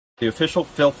The official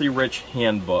Filthy Rich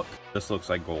handbook. This looks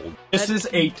like gold. This is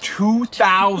a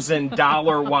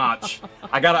 $2,000 watch.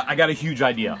 I got a huge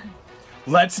idea.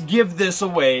 Let's give this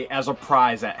away as a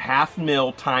prize at Half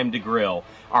Mil Time to Grill,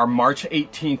 our March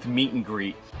 18th meet and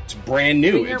greet. It's brand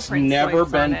new. It's never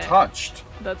been touched.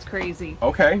 That's crazy.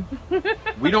 Okay.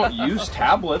 We don't use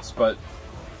tablets, but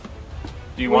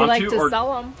do you want to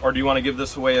sell them. Or do you want to give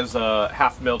this away as a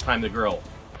Half Mil Time to Grill?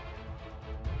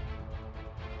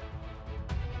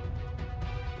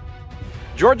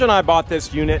 George and I bought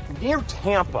this unit near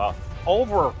Tampa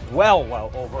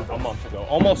well over a month ago,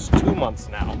 almost 2 months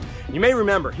now. You may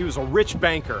remember, he was a rich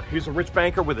banker. He was a rich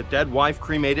banker with a dead wife,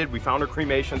 cremated. We found her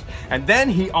cremations. And then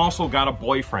he also got a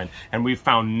boyfriend, and we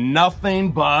found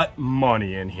nothing but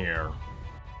money in here.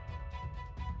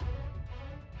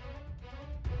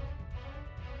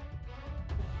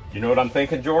 You know what I'm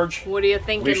thinking, George? What are you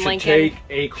thinking, Lincoln? We should take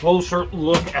a closer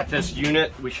look at this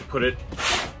unit. We should put it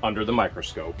under the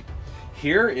microscope.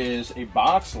 Here is a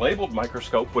box labeled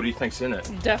microscope. What do you think's in it?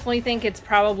 Definitely think it's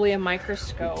probably a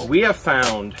microscope. We have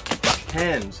found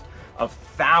tens of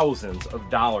thousands of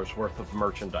dollars worth of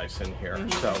merchandise in here.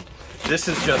 So this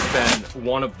has just been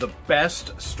one of the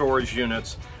best storage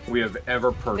units we have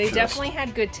ever purchased. They definitely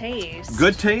had good taste.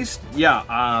 Good taste? Yeah.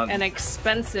 And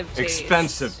expensive taste.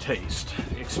 Expensive taste.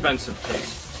 Expensive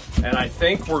taste. And I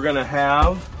think we're gonna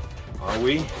have,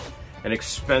 an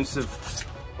expensive,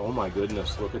 oh my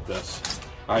goodness, look at this.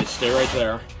 All right, stay right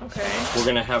there. Okay. We're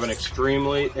gonna have an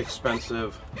extremely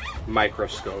expensive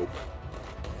microscope.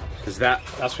 Is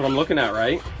that's what I'm looking at,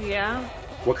 right? Yeah.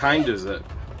 What kind is it?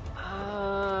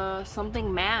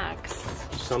 Something Max.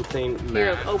 Something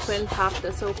Max. Here, pop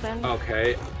this open.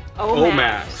 Okay.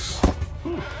 O-Max.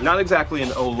 Not exactly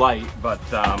an O-Light, but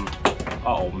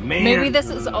oh man. Maybe this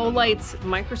is O-Light's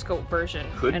microscope version.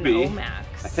 Could be.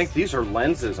 O-Max. I think these are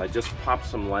lenses. I just popped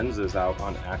some lenses out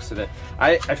on accident.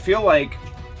 I feel like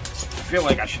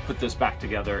I should put this back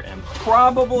together and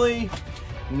probably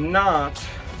not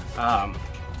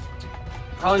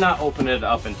open it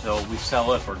up until we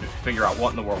sell it or figure out what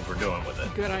in the world we're doing with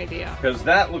it. Good idea. Because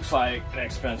that looks like an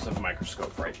expensive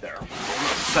microscope right there.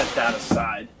 Set that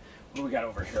aside. What do we got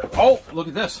over here? Oh, look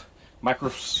at this.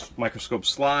 Microscope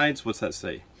slides. What's that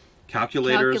say?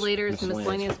 Calculators,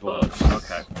 miscellaneous books.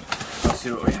 Okay. Let's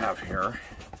see what we have here.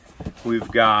 We've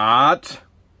got,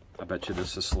 I bet you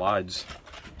this is slides.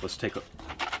 Let's take a,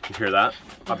 you hear that?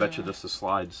 I bet you this is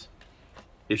slides.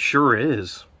 It sure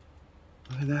is.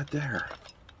 Look at that there.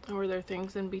 Were there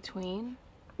things in between?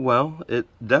 Well, it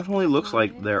definitely looks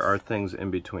like there are things in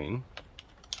between.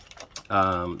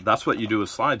 That's what you do with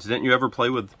slides. Didn't you ever play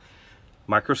with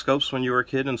microscopes when you were a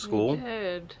kid in school? We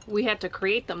did. We had to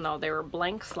create them though. They were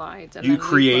blank slides. And you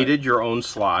created your own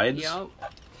slides? Yep.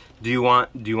 Do you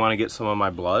want to get some of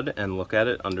my blood and look at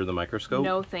it under the microscope?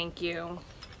 No, thank you.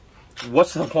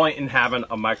 What's the point in having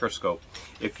a microscope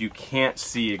if you can't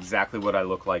see exactly what I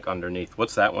look like underneath?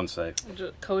 What's that one say?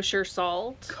 Kosher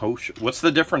salt. Kosher. What's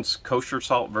the difference, kosher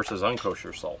salt versus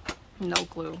unkosher salt? No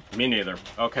clue. Me neither.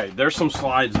 Okay, there's some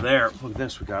slides there. Look at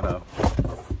this. We got a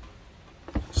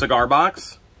cigar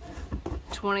box.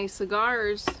 20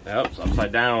 cigars. Yep, it's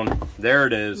upside down. There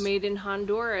it is. Made in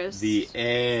Honduras. The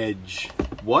Edge.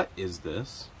 What is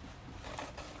this?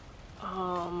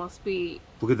 Oh, must be.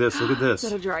 Look at this. Look at this.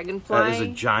 Is that a dragonfly? That is a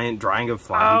giant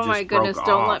dragonfly. Oh my goodness!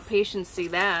 Don't let Patience see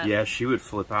that. Yeah, she would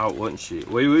flip out, wouldn't she?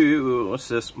 Wait. What's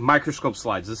this? Microscope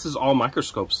slides. This is all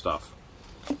microscope stuff.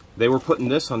 They were putting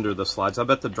this under the slides. I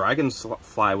bet the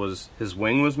dragonfly his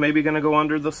wing was maybe going to go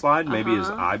under the slide. Maybe his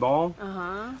eyeball.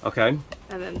 Okay.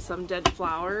 And then some dead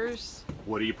flowers.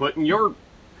 What do you put in your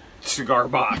cigar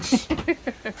box?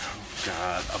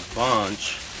 Got a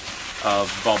bunch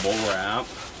of bubble wrap.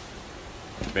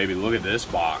 Baby, look at this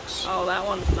box. Oh, that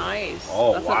one's nice.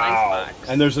 Oh, that's wow. a nice box.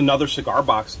 And there's another cigar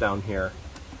box down here.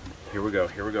 Here we go.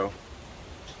 Here we go.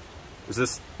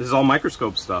 This is all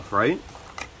microscope stuff, right?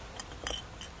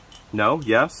 No?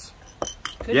 Yes?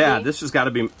 Could yeah, be. this has got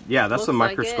to be, yeah, that's a Looks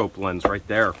microscope lens right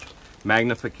there.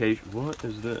 Magnification. What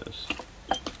is this?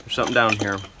 There's something down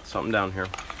here. Something down here.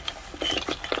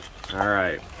 All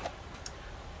right.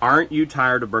 Aren't you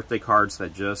tired of birthday cards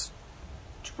that just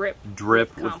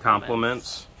drip with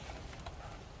compliments?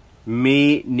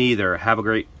 Me neither. Have a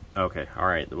great... Okay, all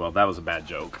right. Well, that was a bad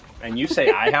joke. And you say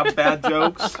I have bad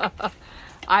jokes?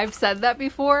 I've said that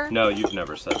before? No, you've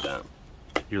never said that.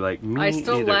 You're like, me I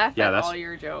still neither. laugh at that's all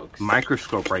your jokes.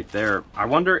 Microscope right there. I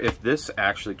wonder if this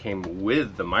actually came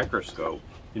with the microscope.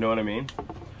 You know what I mean?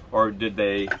 Or did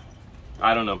they...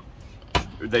 I don't know.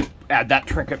 They add that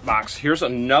trinket box. Here's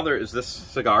another... Is this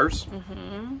cigars?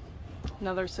 Mm-hmm.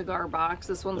 Another cigar box.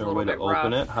 This one's a little bit rough.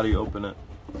 Open it? How do you open it?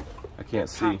 I Can't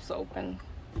see. Pops open.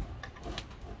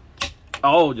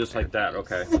 Oh, just like that.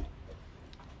 Okay.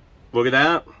 Look at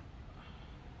that.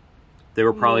 They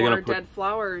were probably More gonna put dead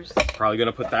flowers. probably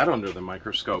gonna put that under the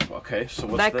microscope. Okay, so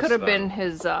what's That this could have then? been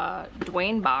his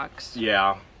Duane box.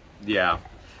 Yeah, yeah.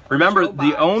 Remember Show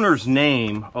the box. owner's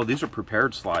name. Oh, these are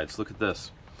prepared slides. Look at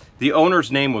this. The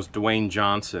owner's name was Duane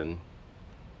Johnson.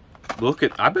 Look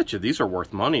at. I bet you these are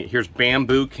worth money. Here's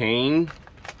bamboo cane.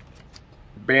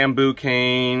 Bamboo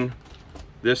cane.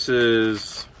 This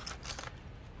is.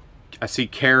 I see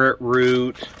carrot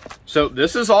root. So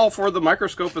this is all for the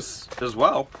microscope as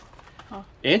well. Huh.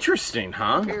 Interesting,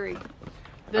 huh? Very.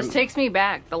 This takes me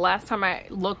back. The last time I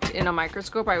looked in a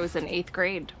microscope, I was in 8th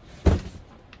grade.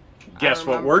 Guess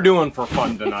what we're doing for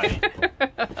fun tonight?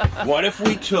 What if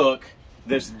we took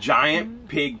this giant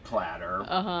pig platter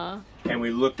and we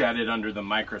looked at it under the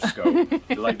microscope?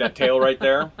 You like that tail right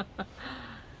there?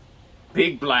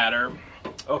 Pig bladder.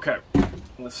 Okay,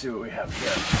 let's see what we have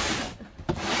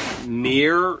here.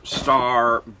 Near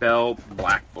Star Bell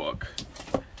Black Book.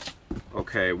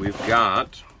 Okay, we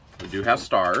do have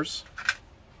stars.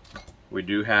 We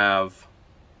do have.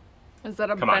 Is that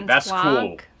a Come on, bent that's clock?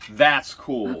 cool. That's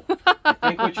cool. I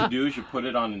think what you do is you put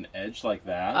it on an edge like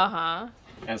that.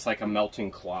 And it's like a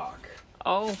melting clock.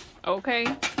 Oh, okay.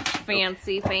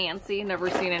 Fancy, fancy. Never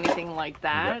seen anything like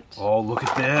that. Oh, look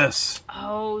at this.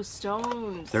 Oh,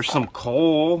 stones. There's some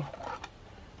coal.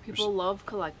 People love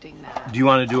collecting that. Do you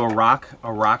want to do a rock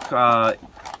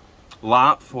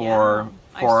lot for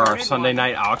our started Sunday one.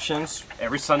 night auctions?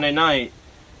 Every Sunday night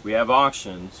we have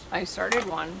auctions. I started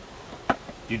one.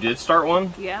 You did start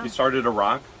one? Yeah. You started a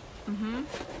rock? Mm-hmm.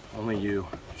 Only you.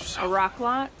 A rock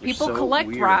lot? You're People so collect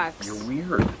weird. rocks. You're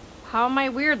weird. How am I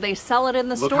weird? They sell it in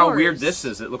the Look stores. how weird this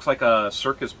is. It looks like a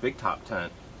circus big top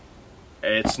tent.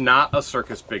 It's not a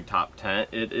circus big top tent.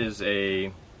 It is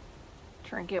a...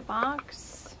 Trinket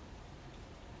box.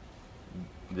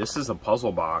 This is a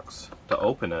puzzle box to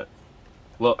open it.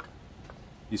 Look.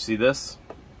 You see this?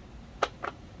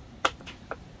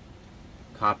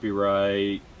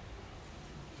 Copyright.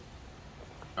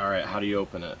 Alright, how do you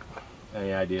open it?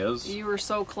 Any ideas? You were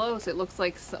so close. It looks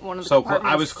like one of the So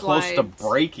compartments I was close to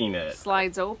breaking it.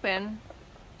 Slides open.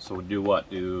 So do what?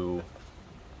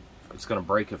 It's gonna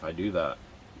break if I do that.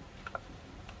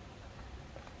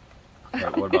 Okay,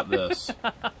 what about this?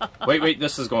 Wait,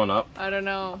 this is going up. I don't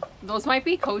know. Those might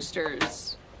be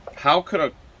coasters. How could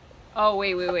a... Oh,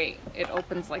 wait. It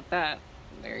opens like that.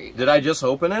 There you go. Did I just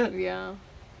open it? Yeah.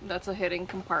 That's a hidden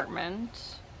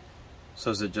compartment.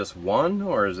 So is it just one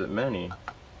or is it many?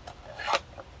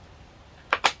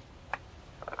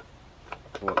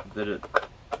 Well, it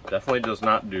definitely does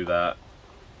not do that.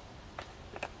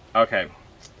 Okay.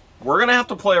 We're going to have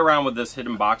to play around with this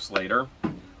hidden box later.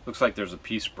 Looks like there's a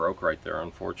piece broke right there,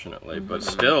 unfortunately. But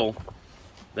still,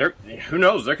 who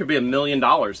knows? There could be $1 million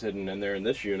hidden in there in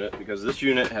this unit because this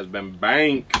unit has been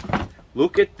banked.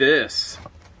 Look at this.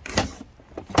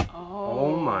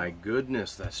 Oh my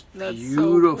goodness, that's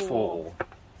beautiful. So cool.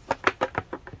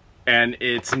 And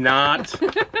it's not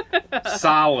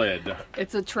solid.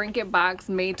 It's a trinket box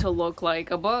made to look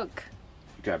like a book.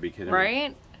 You gotta be kidding me.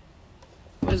 Right?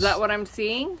 Is that what I'm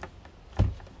seeing?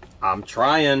 I'm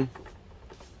trying.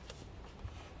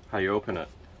 How you open it?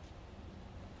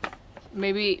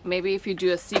 Maybe if you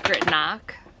do a secret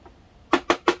knock.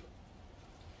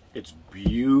 It's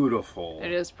beautiful.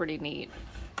 It is pretty neat.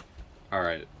 All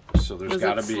right, so there's Does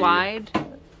gotta it be. slide?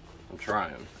 I'm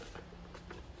trying.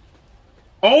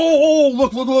 Oh,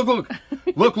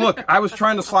 look. I was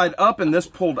trying to slide up and this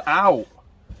pulled out.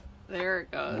 There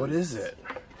it goes. What is it?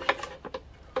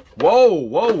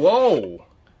 Whoa.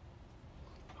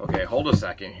 Okay, hold a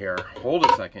second here.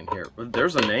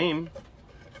 There's a name.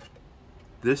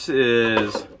 This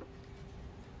is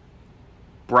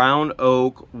brown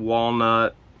oak,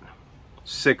 walnut,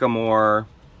 sycamore,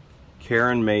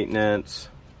 care and maintenance,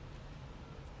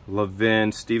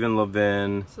 Stephen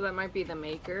Levin. So that might be the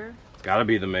maker. It's gotta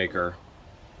be the maker.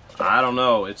 I don't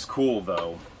know. It's cool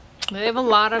though. They have a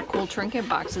lot of cool trinket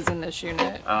boxes in this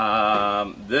unit.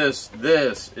 This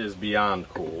is beyond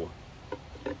cool.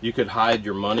 You could hide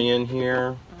your money in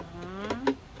here.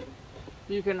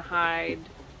 You can hide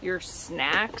your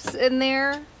snacks in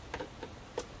there.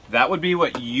 That would be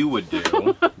what you would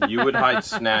do. You would hide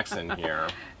snacks in here.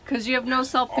 Because you have no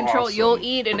self-control. Awesome. You'll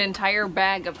eat an entire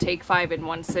bag of Take 5 in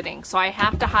one sitting. So I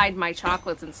have to hide my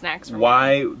chocolates and snacks from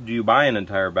Why do you buy an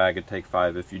entire bag of Take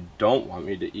 5 if you don't want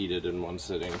me to eat it in one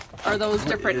sitting? Are those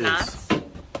different knots?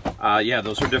 Yeah,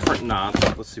 those are different knots.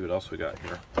 Let's see what else we got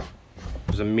here.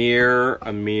 There's a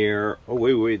mirror. Oh,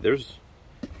 wait, there's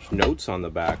notes on the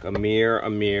back. A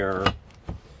mirror.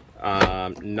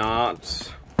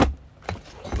 Not,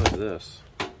 what is this?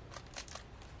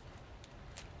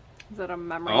 Is that a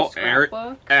memory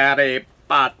scrapbook? Harry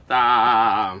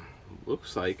Potter.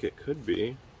 Looks like it could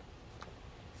be.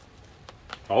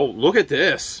 Oh, look at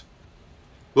this.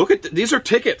 Look at these are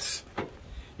tickets.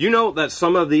 You know that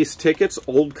some of these tickets,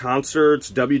 old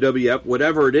concerts, WWF,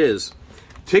 whatever it is,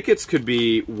 tickets could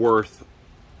be worth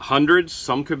hundreds,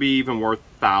 some could be even worth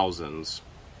thousands.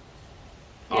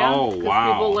 Yeah, oh,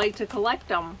 wow. People like to collect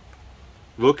them.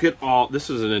 Look at all, this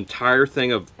is an entire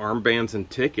thing of armbands and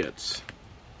tickets.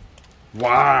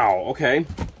 Wow, okay.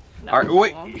 All right,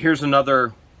 wait, here's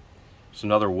another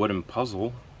wooden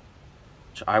puzzle,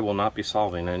 which I will not be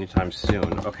solving anytime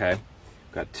soon. Okay,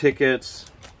 got tickets.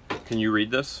 Can you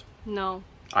read this? No.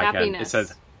 I happiness. can. It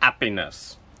says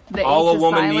happiness. All a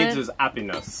woman needs is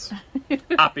happiness.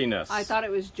 Happiness. I thought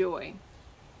it was joy.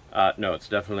 No, it's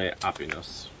definitely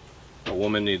happiness. A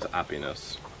woman needs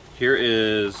happiness. Here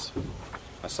is,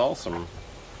 I saw some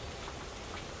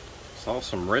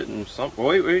written,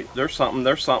 wait, there's something.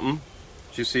 Did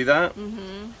you see that?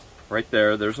 Mm-hmm. Right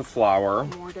there, there's a flower.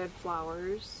 More dead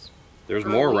flowers. There's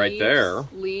more leaves, right there.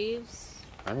 Leaves.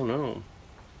 I don't know.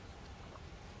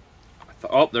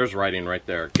 Oh, there's writing right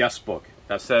there. Guest book.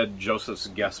 That said Joseph's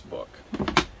guest book.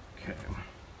 Okay.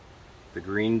 The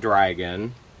Green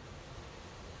Dragon.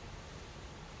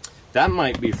 That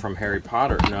might be from Harry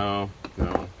Potter. No.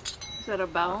 Is that a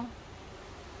bell?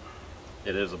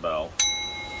 It is a bell.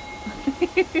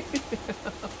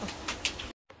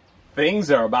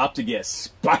 Things are about to get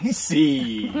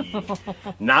spicy.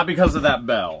 Not because of that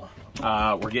bell.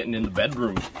 We're getting into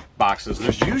bedroom boxes.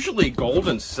 There's usually gold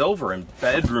and silver in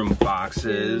bedroom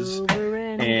boxes.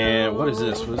 And what is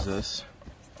this? What is this?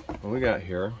 What we got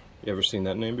here? You ever seen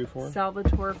that name before?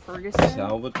 Salvatore Ferguson.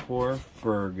 Salvatore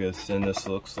Ferguson. This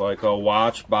looks like a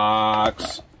watch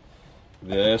box.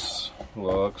 This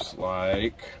looks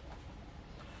like...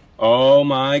 Oh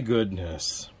my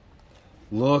goodness.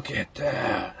 Look at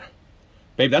that.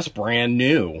 Babe, that's brand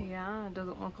new. Yeah, it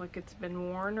doesn't look like it's been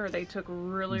worn or they took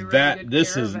really good care of it.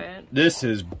 This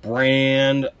is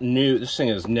brand new. This thing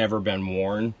has never been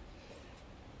worn.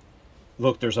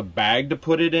 Look, there's a bag to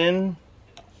put it in.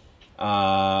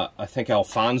 I think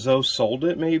Alfonso sold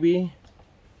it, maybe.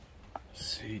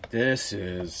 Let's see, this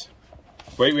is...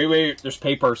 Wait. There's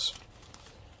papers.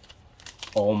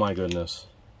 Oh my goodness.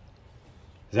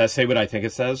 Does that say what I think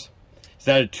it says? Is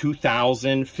that a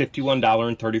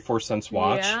 $2,051.34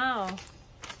 watch? Yeah.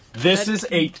 This is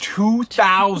a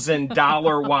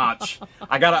 $2,000 watch.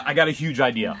 I got a huge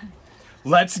idea.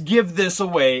 Let's give this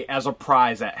away as a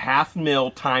prize at Half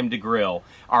Mill Time to Grill,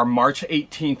 our March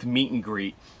 18th meet and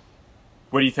greet.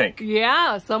 What do you think?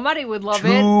 Yeah, somebody would love it.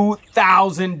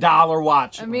 $2,000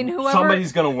 watch. I mean, whoever...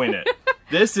 Somebody's going to win it.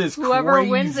 This is whoever crazy.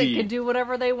 wins it can do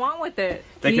whatever they want with it.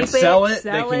 They can sell it,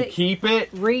 they can keep it.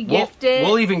 Re-gift it.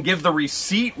 We'll even give the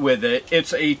receipt with it.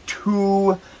 It's a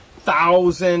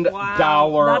 $2,000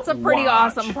 wow, that's a pretty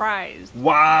watch. Awesome prize.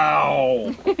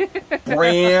 Wow.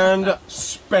 Brand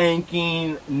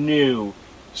spanking new.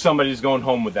 Somebody's going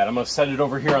home with that. I'm going to set it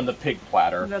over here on the pig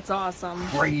platter. That's awesome.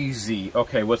 Crazy.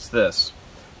 Okay, what's this?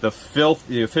 The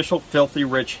official Filthy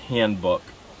Rich Handbook.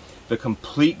 The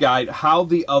complete guide. How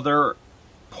the other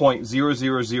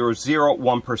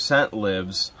 0.00001%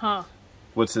 lives. Huh.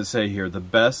 What's it say here? The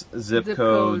best zip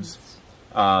codes.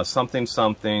 Something,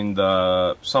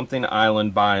 the something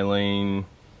island biling.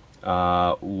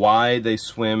 Why they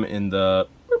swim in the...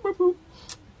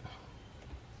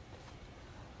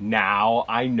 Now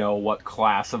I know what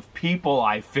class of people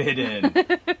I fit in.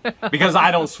 Because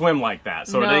I don't swim like that.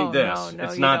 So it ain't this. No,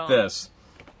 it's not this.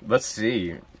 Let's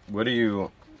see. What do you...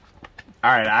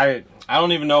 Alright, I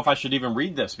don't even know if I should even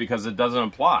read this because it doesn't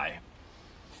apply.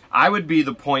 I would be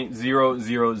the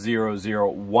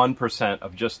 0.00001%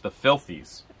 of just the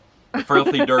filthies. The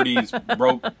filthy, dirties,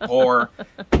 broke, poor.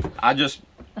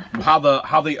 How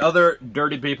the other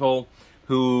dirty people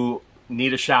who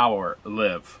need a shower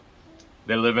live.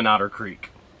 They live in Otter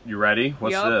Creek. You ready?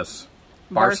 What's this?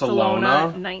 Barcelona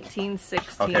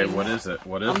 1916. Okay, what is it?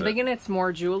 What is it? I'm thinking it's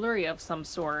more jewelry of some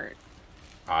sort.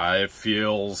 It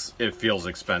feels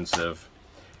expensive.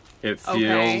 It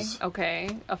feels... Okay.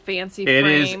 A fancy frame.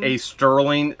 It is a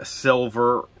sterling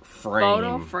silver frame.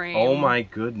 Photo frame. Oh my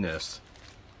goodness.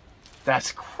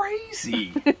 That's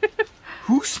crazy.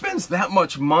 Who spends that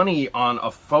much money on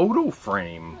a photo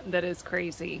frame? That is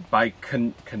crazy. By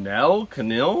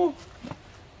Canil?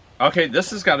 Okay, this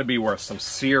has got to be worth some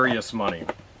serious money.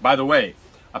 By the way,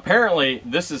 apparently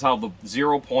this is how the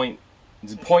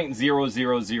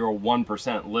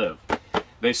 0.0001% live.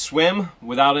 They swim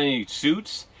without any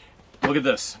suits. Look at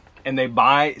this. and they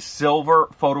buy silver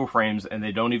photo frames and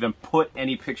they don't even put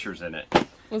any pictures in it.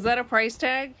 Was that a price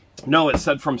tag? No, it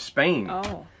said from Spain.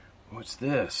 Oh. What's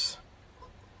this?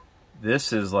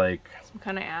 This is like... some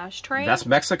kind of ashtray? That's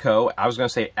Mexico. I was going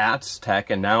to say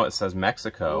Aztec, and now it says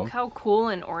Mexico. Look how cool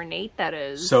and ornate that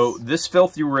is. So this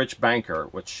filthy rich banker,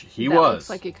 which he was... That looks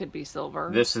like it could be silver.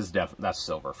 This is that's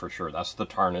silver for sure. That's the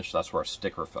tarnish. That's where a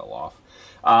sticker fell off.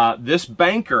 This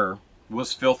banker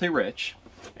was filthy rich,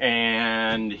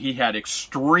 and he had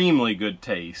extremely good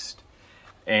taste.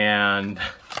 And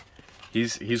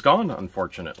he's gone,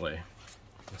 unfortunately.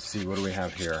 Let's see, what do we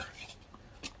have here?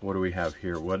 What do we have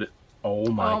here? What...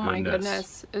 Oh my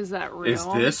goodness. Is that real? Is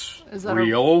this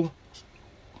real?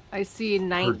 I see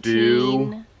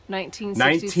Purdue,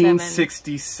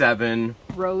 1967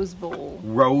 Rose Bowl.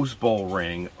 Rose Bowl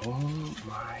ring. Oh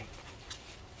my.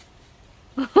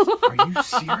 Are you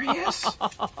serious?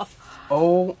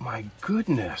 Oh my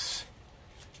goodness.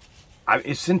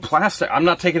 It's in plastic. I'm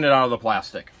not taking it out of the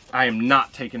plastic. I am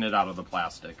not taking it out of the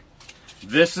plastic.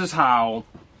 This is how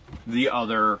the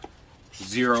other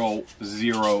 0001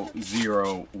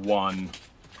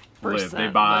 live.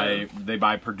 They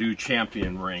buy Purdue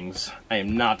champion rings. I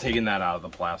am not taking that out of the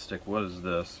plastic. What is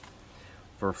this?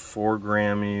 For 4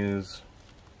 Grammys.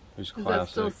 Is that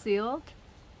still sealed?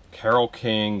 Carole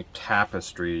King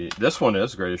Tapestry. This one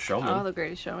is Greatest Showman. Oh, The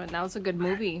Greatest Showman. That was a good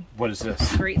movie. What is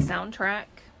this? Great soundtrack.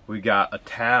 We got a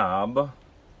tab. Some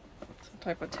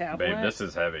type of tablet. Babe, this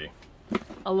is heavy.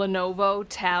 A Lenovo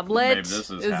tablet. Babe, this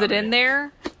is it in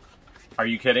there? Are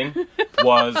you kidding?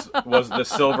 Was the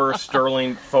silver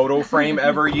sterling photo frame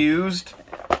ever used?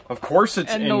 Of course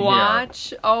it's in here. And the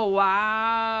watch? Oh,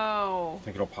 wow.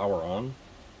 Think it'll power on?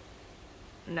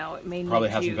 No, it may Probably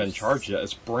hasn't been charged yet.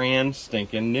 It's brand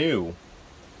stinking new.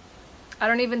 I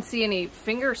don't even see any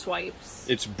finger swipes.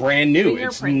 It's brand new.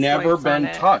 It's never been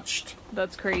touched.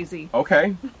 That's crazy.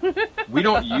 Okay. We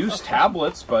don't use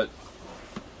tablets, but...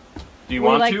 Do you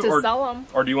want to sell them.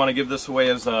 Or do you want to give this away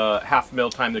as a half meal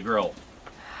time to grill?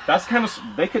 That's kind of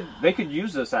they could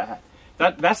use this at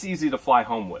that's easy to fly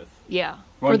home with. Yeah.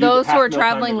 For those who are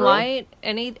traveling light,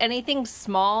 anything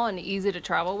small and easy to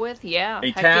travel with, yeah.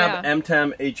 A tab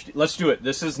M10 HD. Let's do it.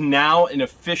 This is now an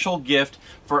official gift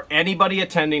for anybody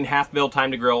attending Half Meal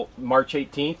Time to Grill March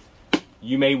 18th.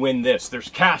 You may win this. There's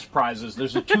cash prizes.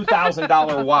 There's a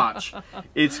 $2,000 watch.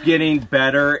 It's getting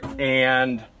better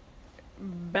and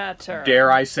better.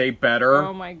 Dare I say better?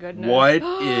 Oh my goodness. What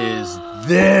is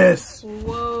this?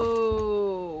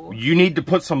 Whoa. You need to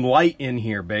put some light in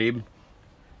here, babe.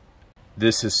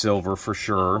 This is silver for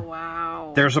sure. Oh,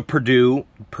 wow. There's a Purdue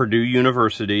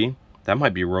University. That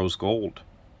might be rose gold.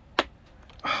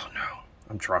 Oh no.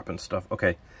 I'm dropping stuff.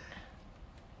 Okay.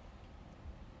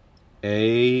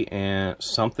 A and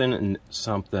something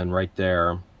right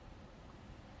there.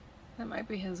 That might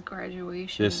be his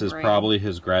graduation This is ring. Probably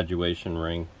his graduation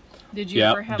ring. Did you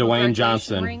ever have Duane a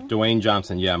Johnson. ring? Duane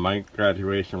Johnson. Yeah, my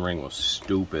graduation ring was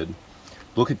stupid.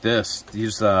 Look at this.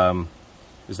 These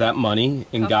is that money?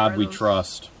 In God we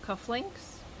trust.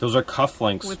 Cufflinks? Those are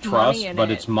cufflinks. With trust, money in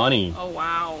but it. It's money. Oh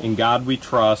wow. In God we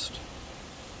trust.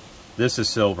 This is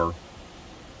silver.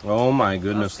 Oh my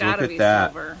goodness, look at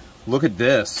that. Silver. Look at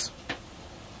this.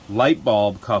 Light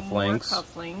bulb cufflinks. More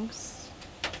cufflinks.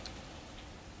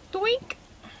 Doink!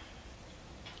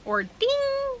 Or ding!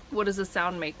 What does the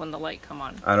sound make when the light come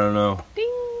on? I don't know.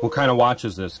 Ding! What kind of watch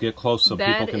is this? Get close so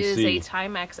people can see. That is a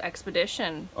Timex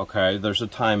Expedition. Okay, there's a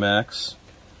Timex.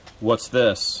 What's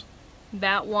this?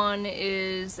 That one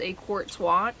is a quartz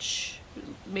watch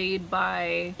made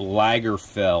by...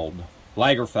 Lagerfeld,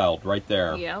 right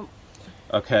there. Yep.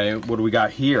 Okay, what do we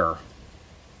got here?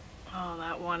 Oh,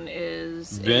 that one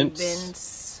is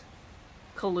Vince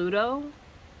Coluto.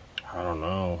 I don't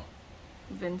know.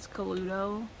 Vince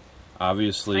Coluto.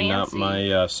 Obviously Fancy. not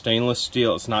my stainless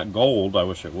steel. It's not gold. I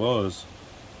wish it was.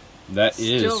 That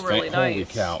is still really holy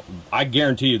nice. cow. I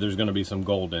guarantee you there's going to be some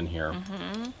gold in here.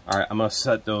 All right, I'm going to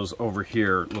set those over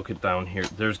here. Look at down here.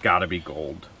 There's got to be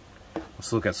gold.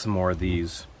 Let's look at some more of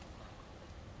these.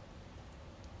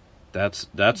 That's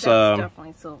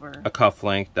definitely silver. A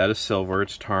cufflink. That is silver.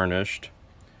 It's tarnished.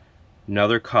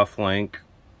 Another cufflink.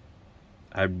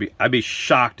 I'd be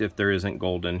shocked if there isn't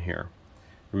gold in here.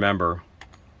 Remember,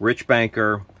 rich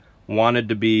banker wanted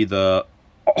to be the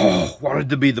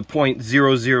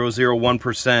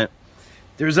 0.0001%.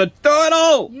 There's a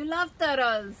turtle. You love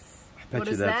turtles. What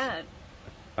is that?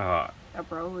 A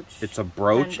brooch. It's a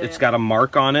brooch. It's got a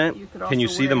mark on it. Can you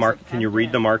see the mark? Can you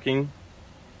read the marking?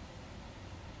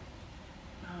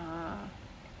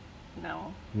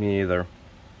 No. Me either.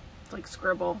 It's like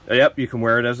scribble. Yep, you can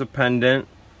wear it as a pendant.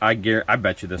 I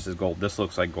bet you this is gold. This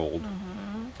looks like gold.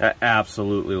 That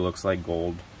absolutely looks like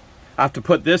gold. I have to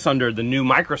put this under the new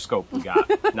microscope we got.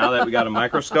 Now that we got a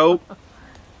microscope.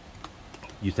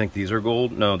 You think these are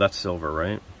gold? No, that's silver,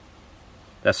 right?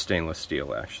 That's stainless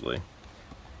steel, actually.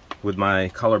 With my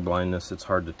color blindness, it's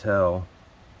hard to tell.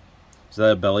 Is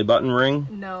that a belly button ring?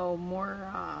 No,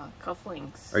 more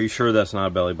cufflinks. Are you sure that's not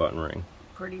a belly button ring?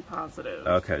 Pretty positive.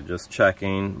 Okay, just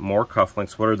checking. More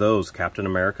cufflinks. What are those? Captain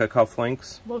America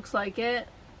cufflinks? Looks like it.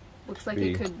 Looks like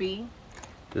it could be.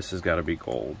 This has got to be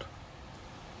gold.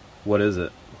 What is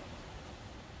it?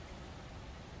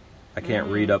 I can't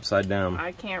read upside down.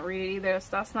 I can't read it either.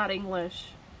 That's not English.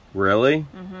 Really?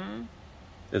 Mm-hmm.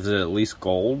 Is it at least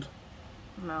gold?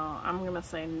 No, I'm going to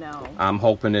say no. I'm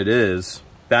hoping it is.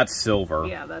 That's silver.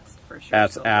 Yeah, that's for sure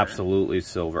That's silver. absolutely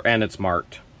silver. And it's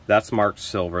marked. That's marked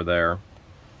silver there.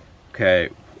 Okay.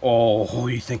 Oh,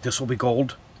 you think this will be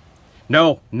gold?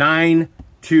 No.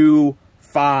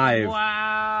 925.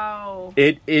 Wow.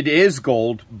 It is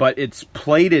gold, but it's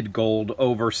plated gold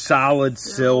over solid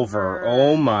silver.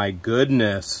 Oh my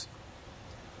goodness.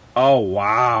 Oh,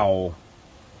 wow.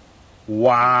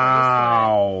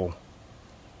 Wow.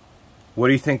 What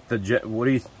do you think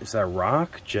is that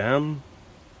rock? Gem?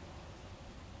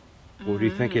 What do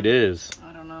you think it is?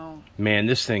 I don't know. Man,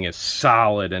 this thing is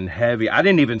solid and heavy. I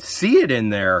didn't even see it in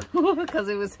there. Because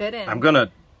it was hidden. I'm going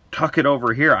to tuck it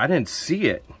over here. I didn't see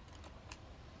it.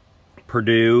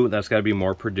 Purdue. That's got to be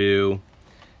more Purdue.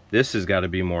 This has got to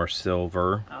be more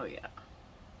silver. Oh, yeah.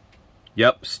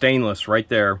 Yep, stainless right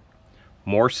there.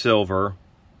 More silver.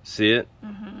 See it?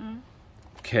 Mm-hmm.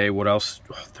 Okay, what else?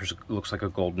 Oh, looks like a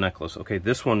gold necklace. Okay,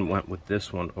 this one went with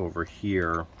this one over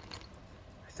here.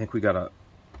 I think we got a...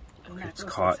 Okay, it's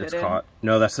caught. It's caught.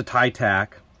 No, that's the tie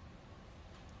tack.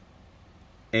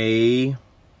 A2.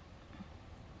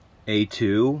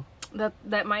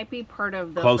 That might be part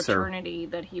of the fraternity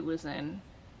that he was in.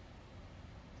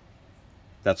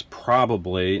 That's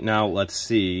probably... Now, let's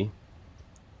see.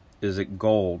 Is it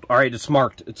gold? All right, it's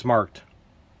marked. It's marked.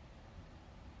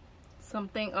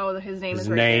 Something... Oh, his name is his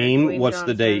right name? there. What's Johnson,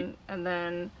 the date? And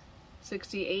then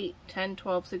 68.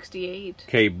 10/12/68.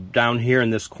 Okay, down here in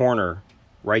this corner.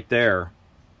 Right there.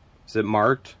 Is it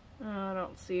marked? I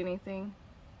don't see anything.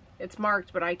 It's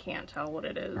marked, but I can't tell what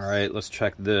it is. All right, let's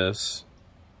check this.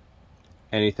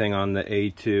 Anything on the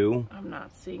A2? I'm not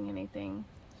seeing anything.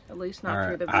 At least not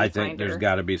through the viewfinder. I think there's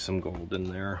got to be some gold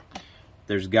in there.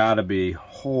 There's got to be.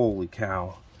 Holy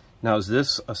cow. Now, is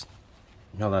this a...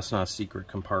 No, that's not a secret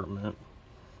compartment.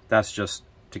 That's just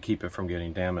to keep it from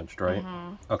getting damaged, right?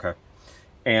 Mm-hmm. Okay.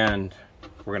 And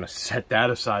we're going to set that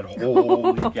aside.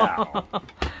 Holy cow.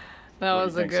 That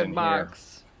was a good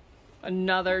box. Here?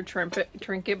 Another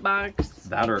trinket box.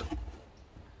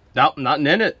 Nope, nothing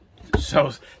in it.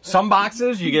 So some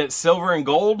boxes you get silver and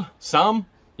gold. Some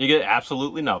you get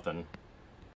absolutely nothing.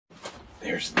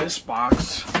 There's this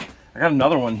box. I got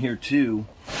another one here too.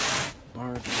 It's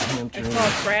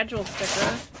called Fragile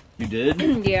sticker. You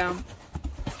did? Yeah.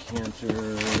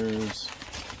 Canters.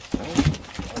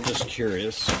 I'm just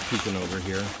curious. Peeking over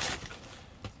here.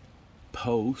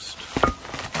 Post.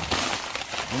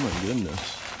 Oh my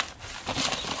goodness.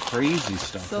 Crazy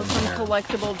stuff. So some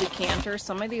collectible decanters.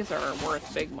 Some of these are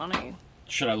worth big money.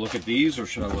 Should I look at these or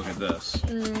should I look at this?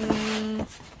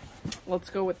 Let's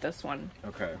go with this one.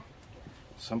 Okay.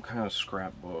 Some kind of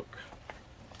scrapbook.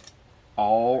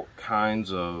 All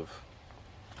kinds of...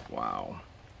 Wow.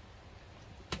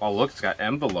 Oh, look, it's got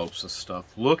envelopes of stuff.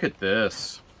 Look at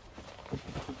this.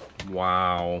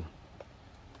 Wow.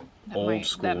 Old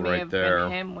school right there. That may have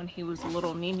been him when he was a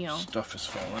little niño. Stuff is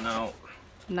falling out.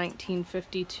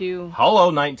 1952. Hello,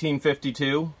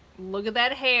 1952. Look at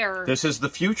that hair. This is the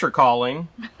future calling.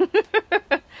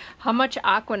 How much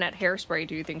Aquanet hairspray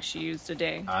do you think she used a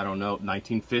day? I don't know.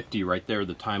 1950, right there,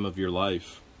 the time of your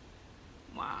life.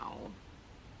 Wow.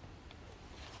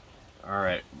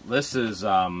 Alright, this is,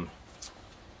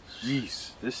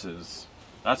 jeez,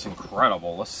 that's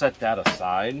incredible. Let's set that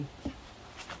aside.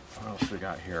 What else we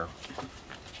got here?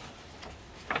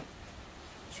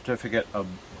 Certificate of...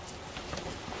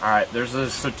 Alright, there's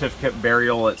a certificate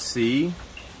burial at sea,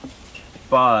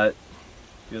 but...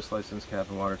 US license, cap,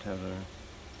 and water tab.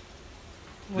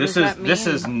 This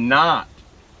is not...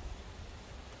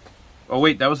 Oh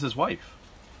wait, that was his wife.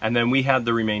 And then we had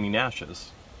the remaining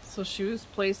ashes. So she was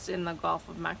placed in the Gulf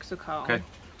of Mexico. Okay.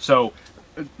 So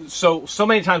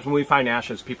many times when we find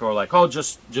ashes, people are like, "Oh,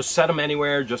 just set them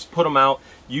anywhere, just put them out."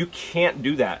 You can't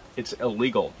do that. It's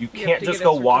illegal. You can't just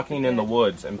go walking in the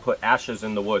woods and put ashes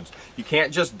in the woods. You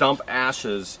can't just dump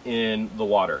ashes in the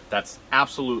water. That's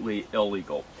absolutely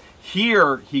illegal.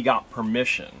 Here, he got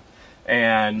permission,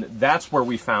 and that's where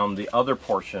we found the other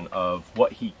portion of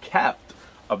what he kept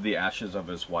of the ashes of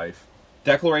his wife.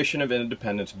 Declaration of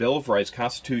Independence, Bill of Rights,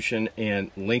 Constitution,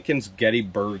 and Lincoln's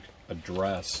Gettysburg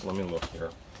Address. Let me look here.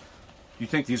 You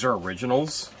think these are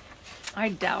originals? I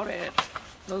doubt it.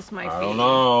 Those might be. I don't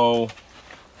know.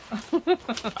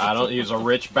 I don't. He's a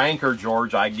rich banker,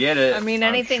 George. I get it. I mean,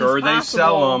 anything's I'm sure possible. they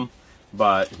sell them,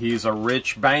 but he's a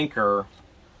rich banker.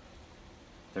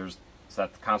 Is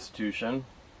that the Constitution?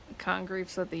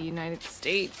 Congress of the United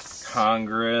States.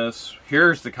 Congress.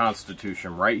 Here's the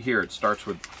Constitution right here. It starts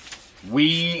with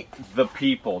 "We the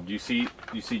people." Do you see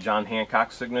John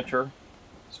Hancock's signature?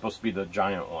 It's supposed to be the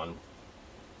giant one.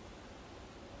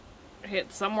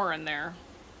 Hit somewhere in there.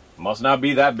 Must not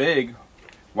be that big.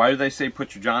 Why do they say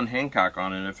put your John Hancock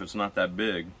on it if it's not that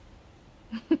big?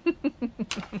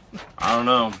 I don't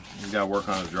know. You gotta work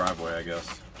on his driveway, I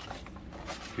guess.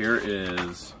 Here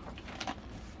is...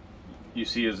 You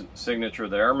see his signature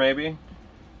there, maybe?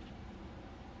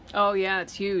 Oh, yeah,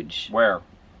 it's huge. Where?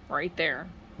 Right there.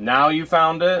 Now you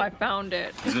found it? I found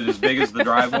it. Is it as big as the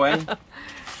driveway?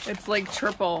 It's like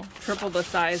triple the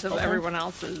size of everyone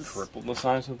else's. Triple the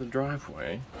size of the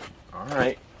driveway.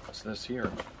 Alright. What's this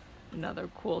here? Another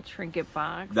cool trinket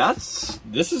box.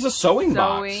 This is a sewing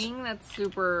box. That's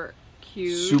super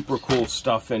cute. Super cool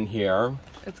stuff in here.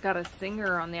 It's got a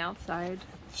singer on the outside.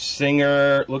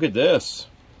 Singer, look at this.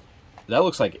 That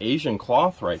looks like Asian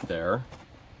cloth right there.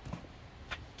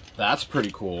 That's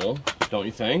pretty cool, don't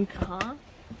you think? Uh-huh.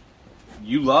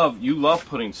 You love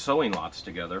putting sewing lots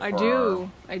together for I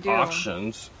do.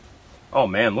 auctions. Oh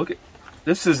man, look at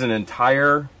this is an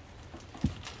entire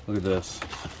look at this.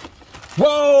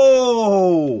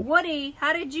 Whoa! Woody,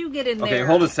 how did you get in there? Okay,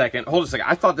 hold a second.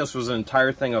 I thought this was an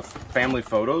entire thing of family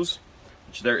photos,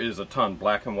 which there is a ton.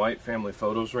 Black and white family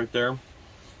photos right there.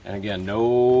 And again,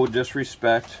 no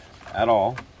disrespect at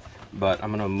all, but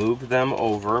I'm going to move them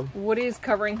over. Woody's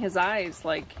covering his eyes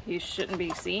like he shouldn't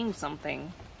be seeing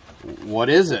something. What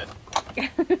is it? I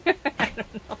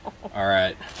don't know. All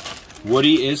right.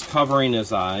 Woody is covering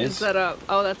his eyes. Is that a...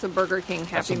 Oh, that's a Burger King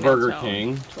Happy Meal Burger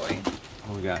King toy.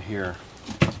 What we got here?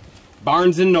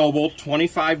 Barnes & Noble,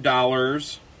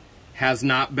 $25. Has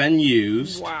not been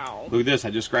used. Wow. Look at this.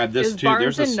 I just grabbed this too.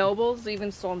 Barnes & Noble's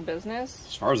even still in business?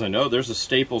 As far as I know, there's a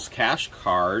Staples cash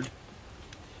card.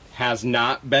 Has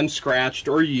not been scratched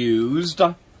or used.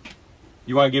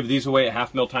 You want to give these away at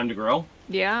Half Meal Time to Grill?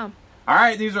 Yeah. All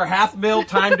right, these are Half Meal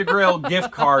Time to Grill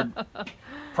gift card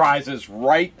prizes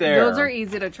right there. Those are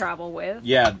easy to travel with.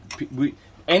 Yeah.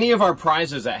 Any of our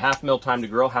prizes at Half Meal Time to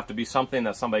Grill have to be something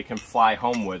that somebody can fly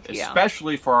home with,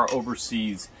 especially for our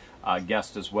overseas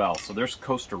guests as well. So there's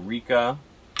Costa Rica.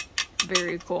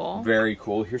 Very cool. Very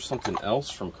cool. Here's something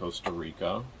else from Costa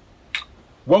Rica.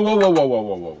 Whoa, whoa, whoa, whoa, whoa,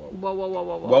 whoa, whoa, whoa. Whoa, whoa, whoa,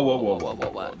 whoa, whoa, whoa, whoa, whoa, whoa,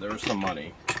 whoa. There's some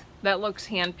money. That looks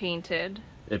hand-painted.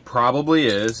 It probably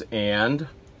is, and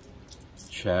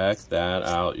check that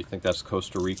out. You think that's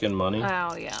Costa Rican money?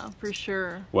 Oh, yeah, for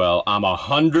sure. Well, I'm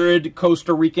 100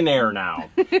 Costa Rican air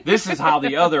now. This is how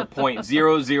the other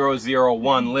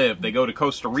 .0001 live. They go to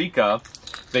Costa Rica,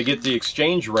 they get the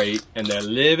exchange rate, and they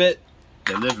live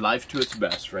life to its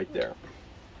best right there.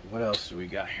 What else do we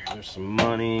got here? There's some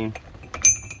money.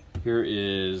 Here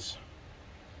is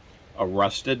a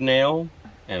rusted nail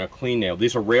and a clean nail.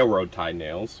 These are railroad tie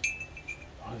nails.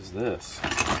 What is this?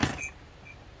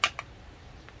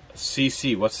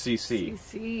 CC. What's CC?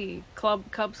 CC.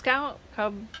 Cub Scout?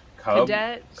 Cub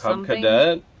Cadet? Cub something?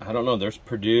 Cadet? I don't know. There's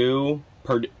Purdue.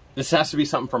 This has to be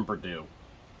something from Purdue.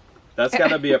 That's got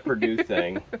to be a Purdue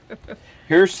thing.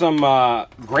 Here's some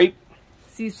grape.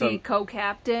 CC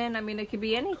co-captain. I mean, it could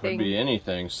be anything. Could be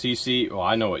anything. CC. Well,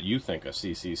 I know what you think a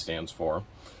CC stands for.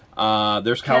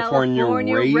 There's California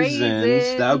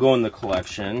raisins. That'll go in the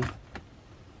collection.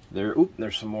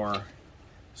 There's some more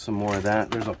of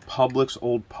that. There's a Publix,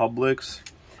 old Publix.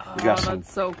 We got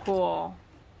that's so cool.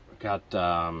 We got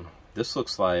this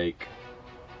looks like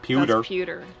pewter. That's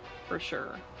pewter, for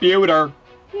sure. Pewter.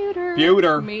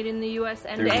 Made in the U.S.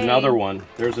 and There's another one.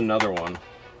 There's another one.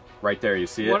 Right there, you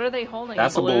see it? What are they holding?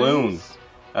 That's a balloon.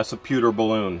 That's a pewter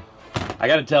balloon. I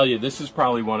gotta tell you, this is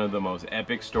probably one of the most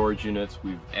epic storage units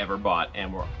we've ever bought,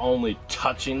 and we're only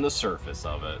touching the surface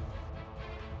of it.